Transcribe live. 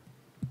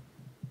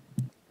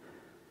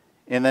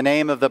In the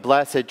name of the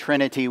blessed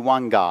Trinity,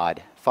 one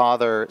God,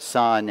 Father,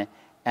 Son,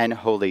 and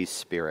Holy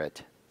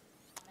Spirit.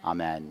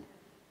 Amen.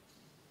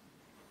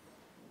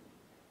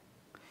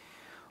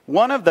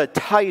 One of the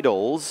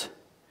titles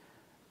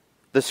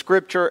the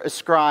Scripture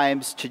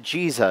ascribes to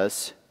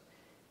Jesus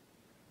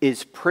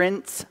is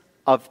Prince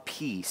of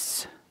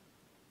Peace.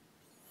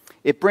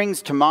 It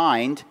brings to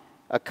mind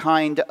a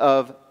kind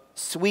of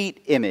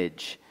sweet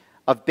image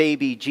of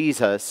baby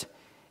Jesus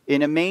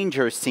in a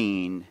manger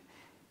scene,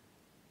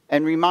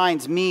 and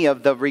reminds me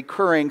of the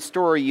recurring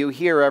story you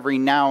hear every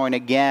now and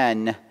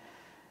again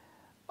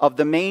of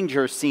the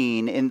manger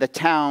scene in the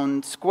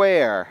town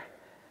square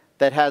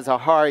that has a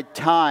hard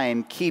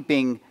time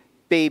keeping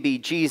baby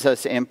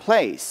Jesus in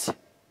place.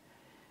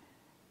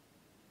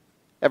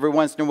 Every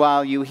once in a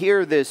while you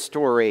hear this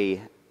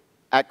story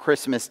at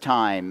Christmas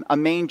time, a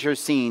manger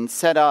scene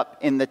set up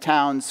in the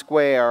town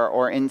square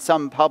or in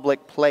some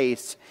public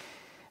place,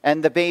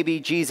 and the baby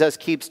Jesus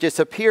keeps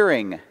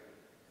disappearing.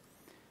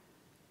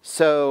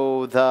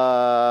 So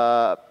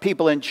the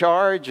people in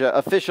charge,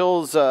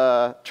 officials,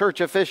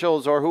 church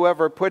officials, or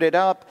whoever put it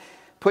up,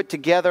 put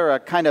together a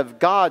kind of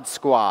God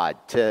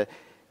squad to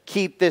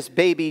keep this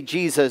baby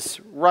Jesus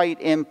right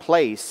in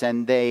place.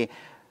 And they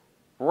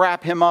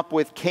wrap him up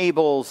with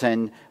cables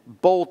and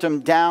bolt him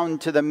down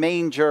to the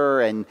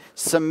manger and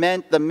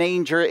cement the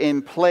manger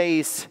in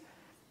place.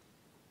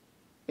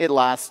 It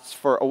lasts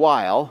for a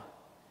while,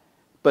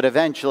 but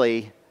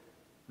eventually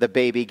the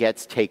baby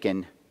gets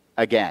taken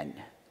again.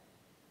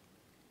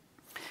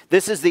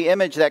 This is the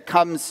image that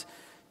comes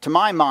to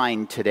my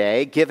mind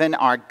today, given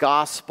our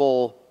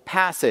gospel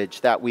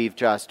passage that we've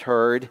just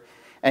heard.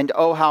 And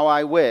oh, how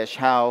I wish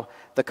how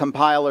the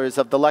compilers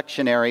of the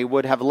lectionary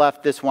would have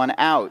left this one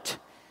out.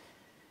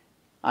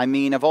 I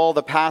mean, of all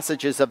the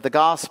passages of the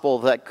gospel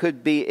that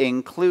could be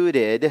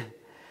included,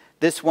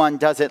 this one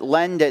doesn't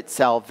lend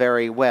itself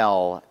very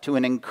well to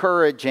an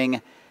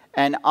encouraging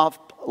and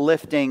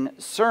uplifting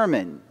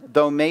sermon,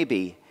 though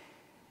maybe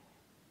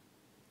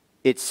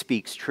it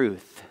speaks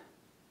truth.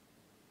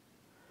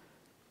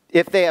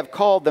 If they have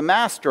called the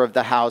master of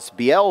the house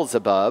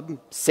Beelzebub,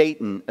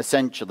 Satan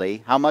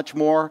essentially, how much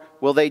more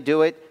will they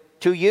do it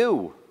to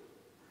you?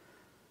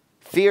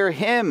 Fear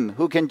him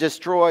who can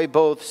destroy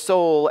both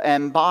soul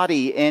and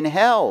body in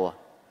hell.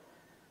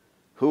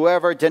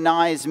 Whoever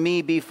denies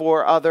me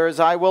before others,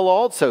 I will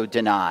also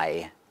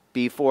deny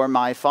before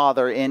my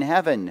Father in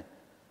heaven.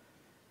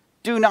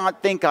 Do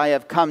not think I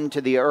have come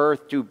to the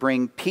earth to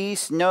bring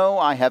peace. No,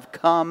 I have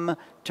come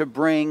to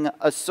bring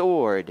a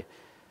sword.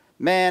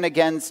 Man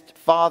against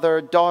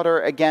father,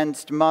 daughter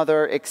against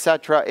mother,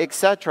 etc.,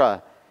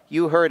 etc.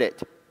 You heard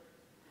it.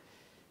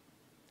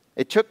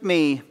 It took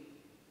me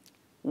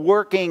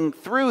working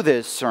through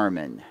this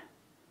sermon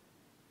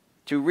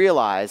to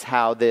realize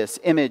how this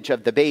image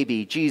of the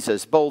baby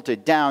Jesus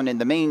bolted down in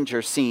the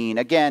manger scene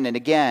again and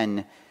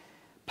again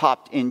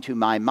popped into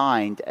my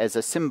mind as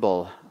a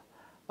symbol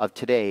of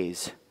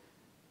today's,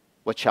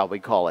 what shall we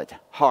call it,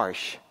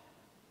 harsh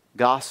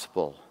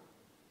gospel.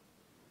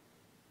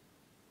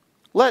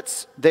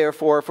 Let's,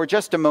 therefore, for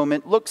just a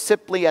moment, look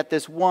simply at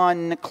this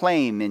one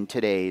claim in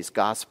today's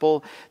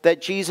gospel,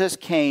 that Jesus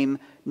came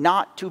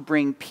not to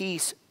bring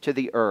peace to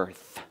the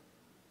earth,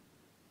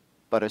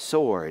 but a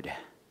sword.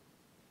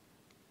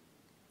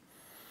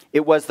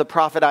 It was the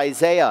prophet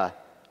Isaiah,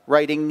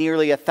 writing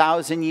nearly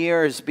 1,000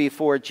 years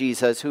before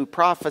Jesus, who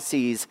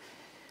prophesies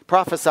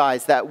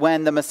that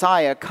when the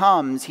Messiah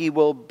comes, he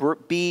will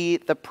be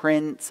the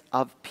Prince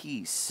of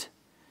Peace.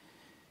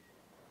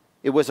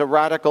 It was a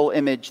radical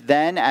image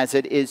then, as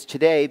it is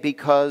today,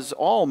 because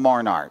all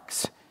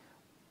monarchs,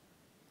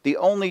 the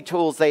only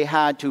tools they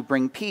had to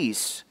bring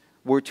peace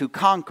were to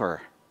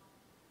conquer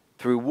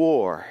through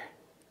war.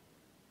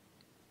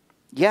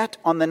 Yet,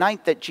 on the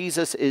night that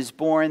Jesus is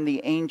born,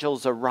 the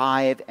angels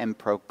arrive and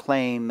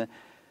proclaim,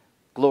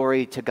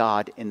 "Glory to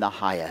God in the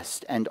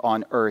highest, and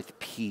on earth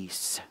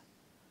peace,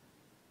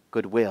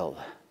 goodwill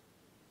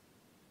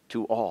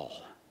to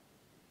all."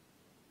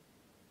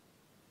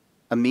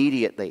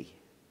 Immediately,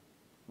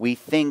 we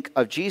think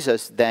of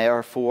Jesus,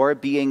 therefore,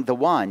 being the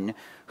one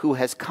who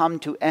has come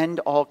to end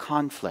all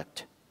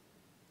conflict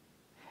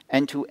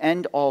and to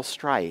end all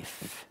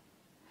strife,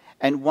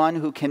 and one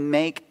who can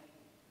make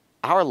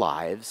our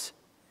lives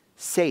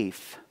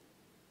safe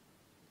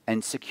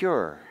and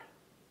secure.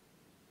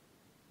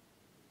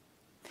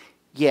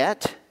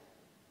 Yet,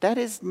 that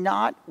is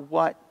not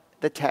what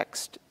the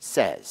text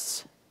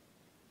says.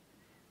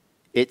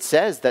 It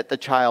says that the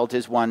child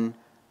is one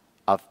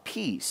of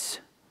peace,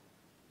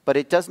 but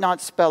it does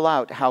not spell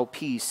out how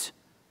peace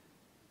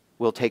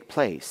will take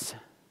place.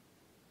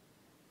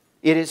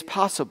 It is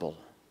possible,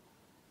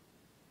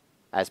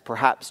 as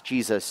perhaps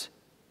Jesus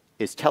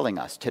is telling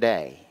us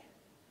today,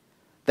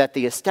 that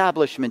the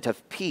establishment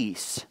of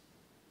peace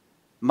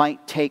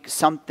might take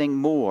something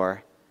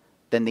more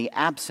than the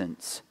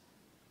absence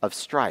of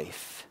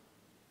strife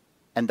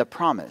and the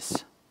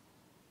promise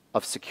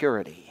of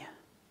security.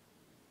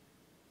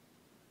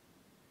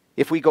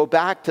 If we go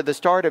back to the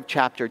start of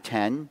chapter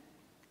 10,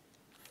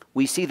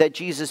 we see that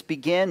Jesus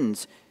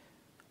begins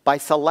by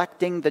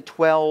selecting the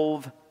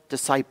 12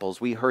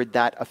 disciples. We heard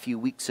that a few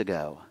weeks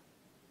ago.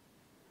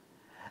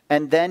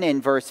 And then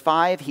in verse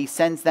 5, he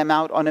sends them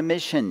out on a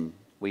mission.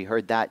 We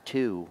heard that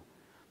too.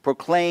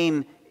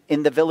 Proclaim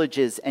in the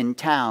villages and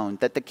town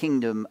that the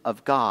kingdom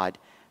of God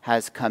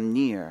has come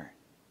near.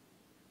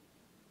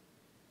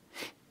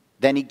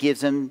 Then he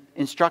gives them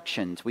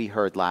instructions, we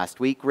heard last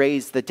week.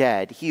 Raise the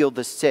dead, heal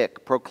the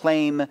sick,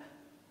 proclaim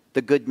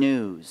the good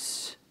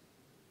news.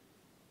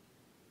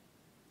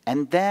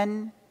 And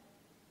then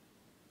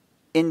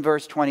in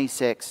verse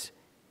 26,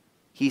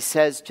 he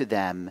says to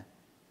them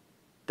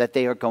that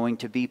they are going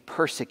to be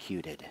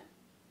persecuted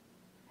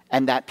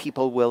and that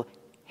people will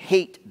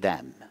hate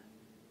them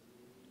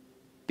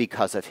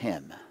because of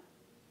him.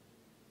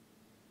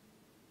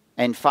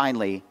 And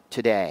finally,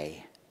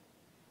 today,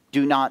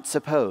 do not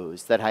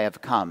suppose that I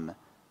have come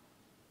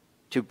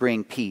to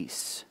bring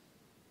peace,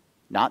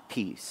 not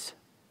peace,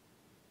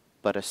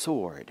 but a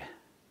sword.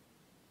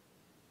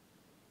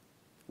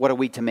 What are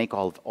we to make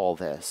of all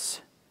this?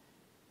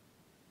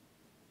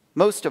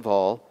 Most of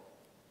all,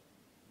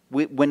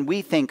 when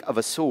we think of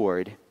a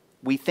sword,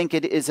 we think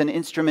it is an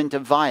instrument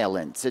of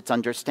violence. It's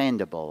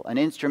understandable, an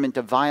instrument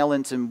of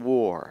violence and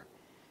war.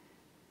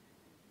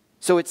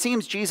 So it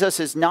seems Jesus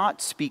is not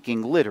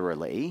speaking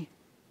literally,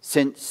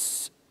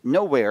 since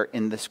nowhere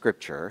in the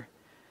scripture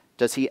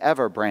does he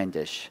ever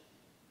brandish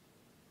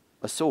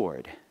a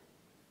sword.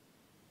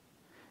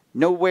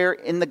 Nowhere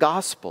in the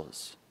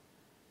Gospels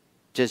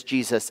does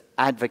Jesus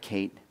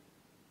advocate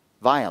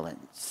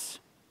violence.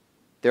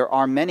 There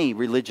are many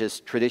religious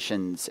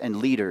traditions and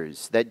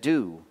leaders that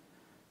do,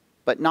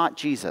 but not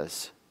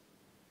Jesus.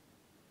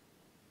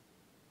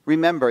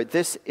 Remember,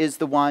 this is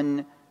the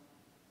one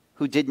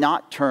who did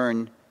not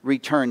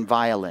return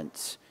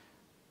violence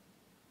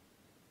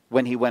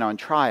when he went on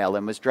trial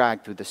and was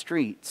dragged through the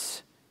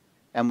streets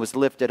and was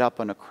lifted up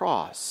on a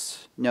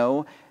cross.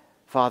 No,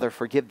 Father,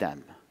 forgive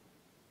them,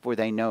 for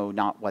they know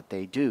not what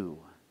they do,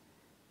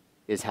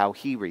 is how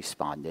he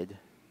responded.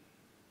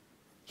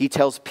 He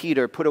tells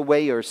Peter, put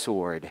away your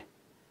sword.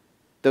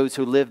 Those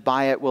who live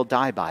by it will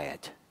die by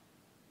it.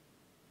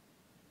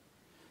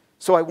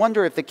 So I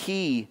wonder if the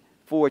key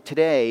for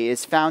today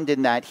is found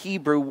in that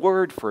Hebrew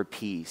word for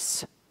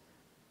peace,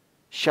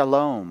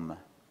 shalom.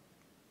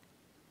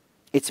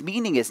 Its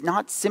meaning is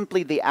not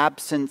simply the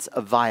absence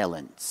of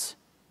violence,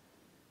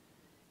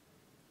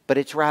 but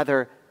it's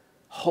rather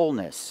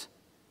wholeness,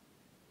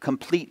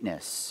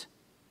 completeness,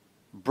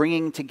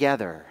 bringing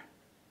together,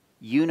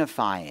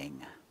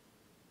 unifying.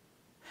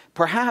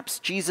 Perhaps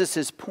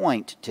Jesus'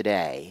 point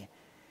today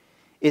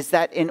is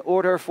that in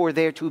order for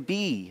there to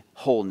be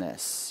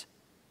wholeness,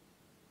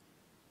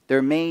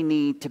 there may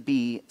need to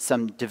be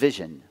some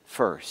division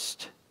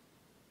first,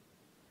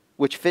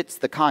 which fits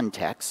the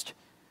context,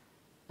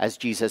 as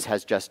Jesus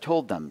has just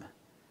told them,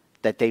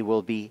 that they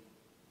will be,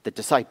 the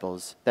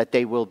disciples, that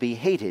they will be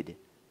hated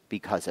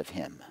because of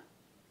him.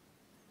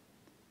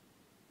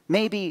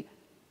 Maybe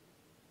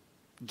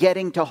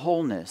getting to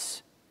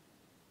wholeness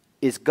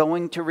is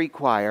going to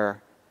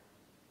require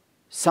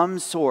some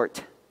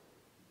sort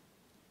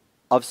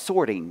of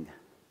sorting,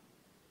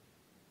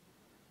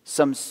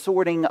 some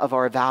sorting of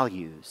our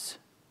values,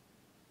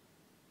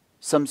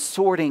 some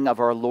sorting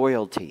of our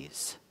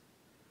loyalties,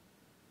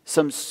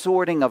 some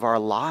sorting of our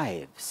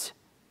lives,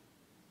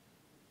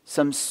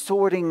 some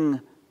sorting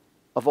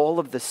of all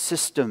of the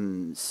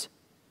systems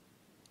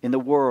in the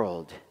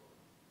world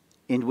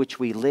in which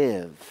we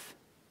live.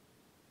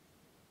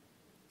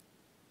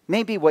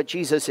 Maybe what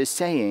Jesus is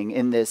saying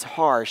in this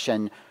harsh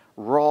and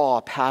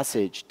raw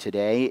passage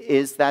today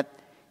is that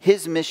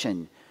his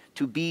mission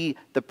to be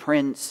the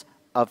Prince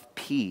of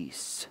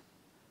Peace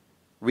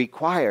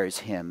requires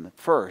him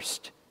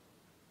first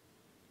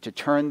to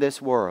turn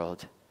this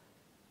world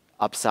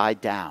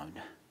upside down.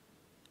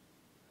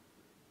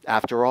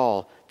 After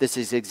all, this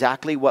is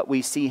exactly what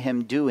we see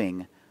him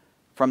doing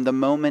from the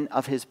moment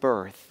of his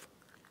birth.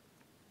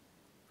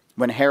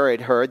 When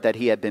Herod heard that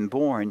he had been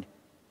born,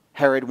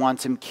 Herod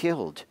wants him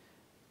killed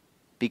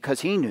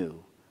because he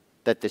knew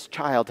that this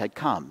child had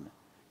come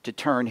to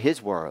turn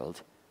his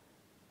world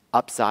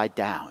upside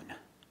down.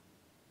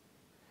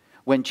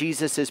 When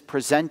Jesus is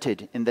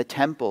presented in the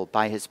temple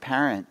by his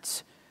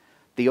parents,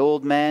 the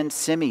old man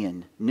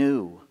Simeon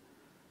knew,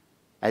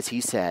 as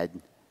he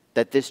said,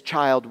 that this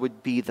child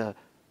would be the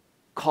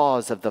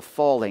cause of the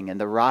falling and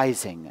the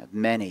rising of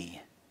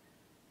many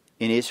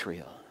in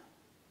Israel.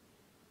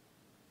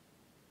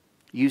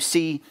 You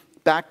see,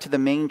 back to the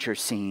manger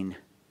scene,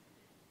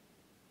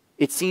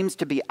 it seems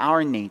to be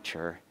our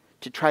nature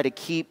to try to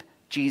keep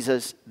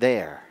Jesus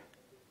there,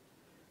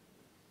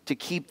 to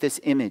keep this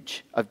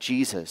image of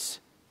Jesus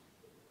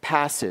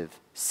passive,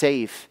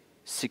 safe,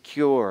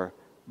 secure,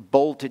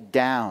 bolted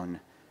down,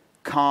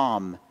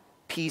 calm,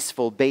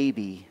 peaceful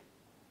baby.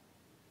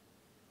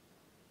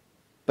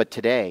 But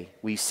today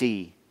we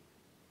see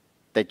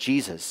that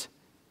Jesus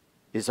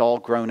is all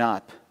grown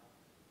up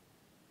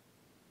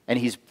and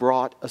he's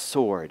brought a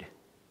sword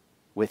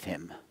with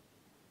him.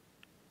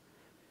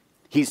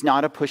 He's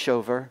not a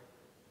pushover.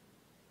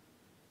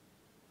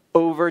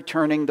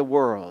 overturning the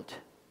world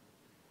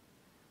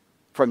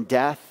from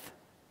death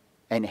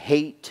and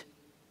hate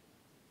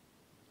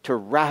to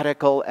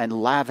radical and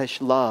lavish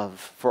love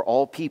for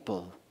all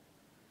people,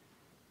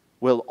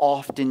 will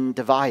often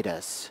divide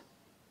us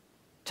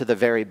to the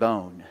very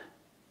bone.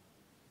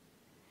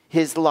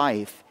 His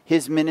life,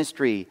 his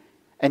ministry,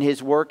 and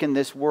his work in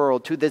this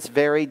world to this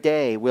very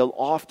day will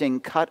often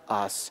cut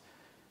us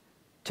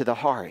to the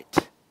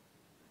heart,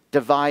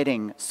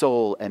 dividing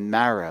soul and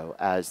marrow,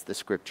 as the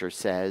scripture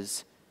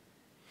says.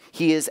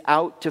 He is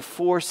out to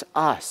force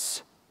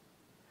us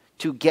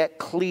to get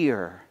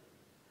clear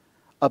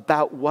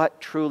about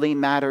what truly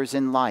matters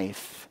in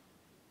life,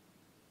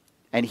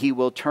 and he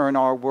will turn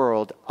our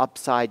world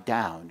upside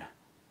down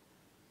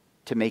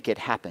to make it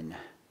happen.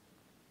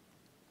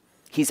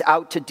 He's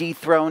out to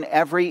dethrone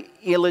every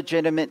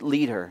illegitimate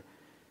leader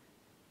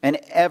and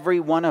every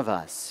one of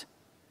us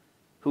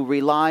who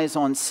relies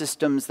on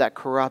systems that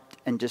corrupt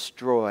and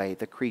destroy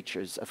the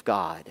creatures of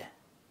God.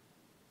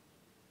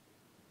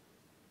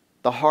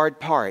 The hard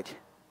part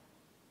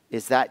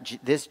is that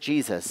this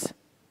Jesus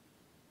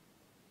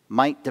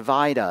might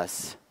divide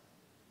us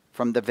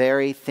from the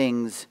very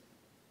things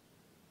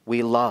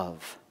we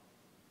love.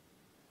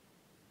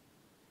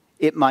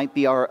 It might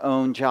be our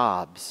own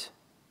jobs.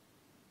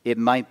 It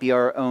might be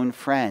our own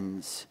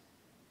friends.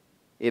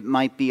 It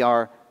might be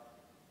our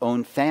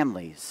own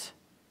families.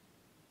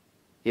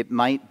 It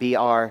might be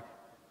our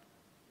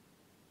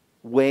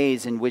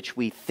ways in which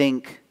we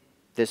think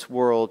this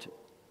world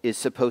is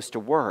supposed to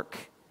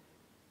work.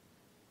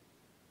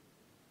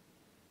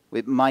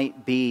 It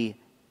might be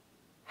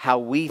how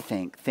we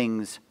think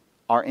things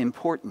are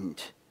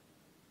important.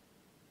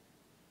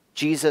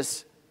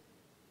 Jesus,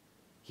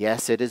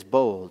 yes, it is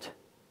bold,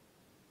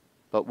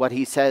 but what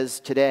he says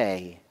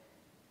today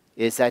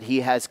is that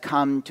he has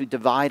come to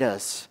divide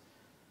us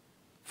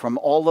from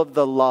all of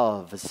the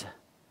loves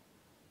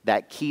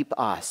that keep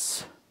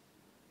us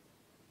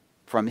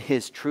from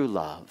his true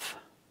love.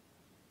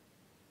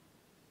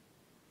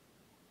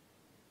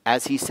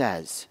 As he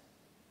says,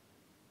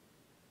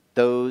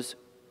 those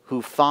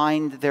who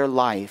find their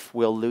life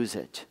will lose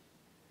it,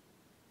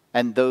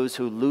 and those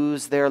who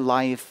lose their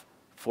life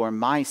for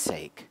my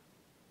sake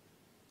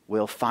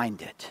will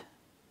find it.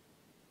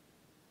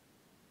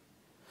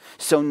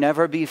 So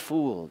never be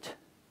fooled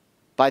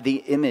by the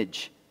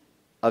image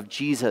of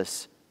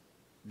Jesus,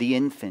 the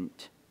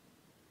infant,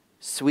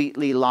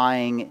 sweetly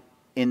lying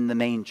in the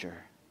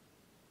manger.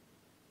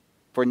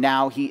 For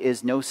now he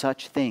is no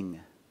such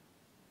thing.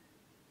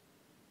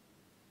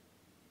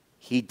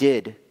 He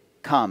did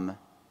come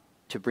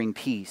to bring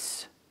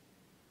peace,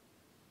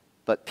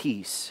 but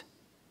peace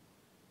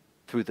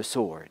through the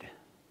sword.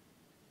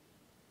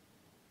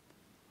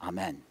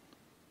 Amen.